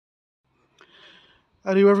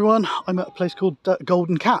Hello everyone, I'm at a place called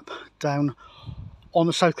Golden Cap down on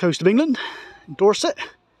the south coast of England, in Dorset.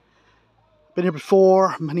 Been here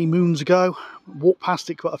before, many moons ago, walked past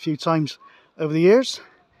it quite a few times over the years,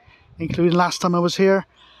 including last time I was here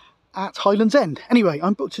at Highlands End. Anyway,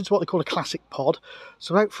 I'm booked into what they call a classic pod,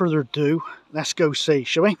 so without further ado, let's go see,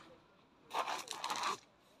 shall we?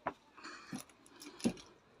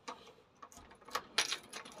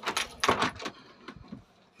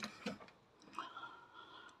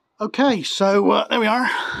 Okay, so there we are.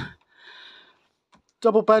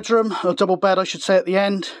 Double bedroom, or double bed I should say at the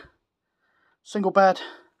end. Single bed,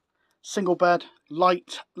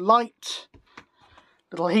 light,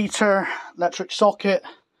 little heater, electric socket,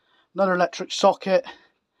 another electric socket,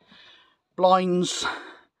 blinds,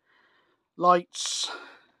 lights.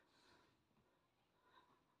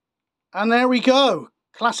 And there we go,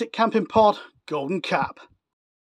 classic camping pod, Golden Cap.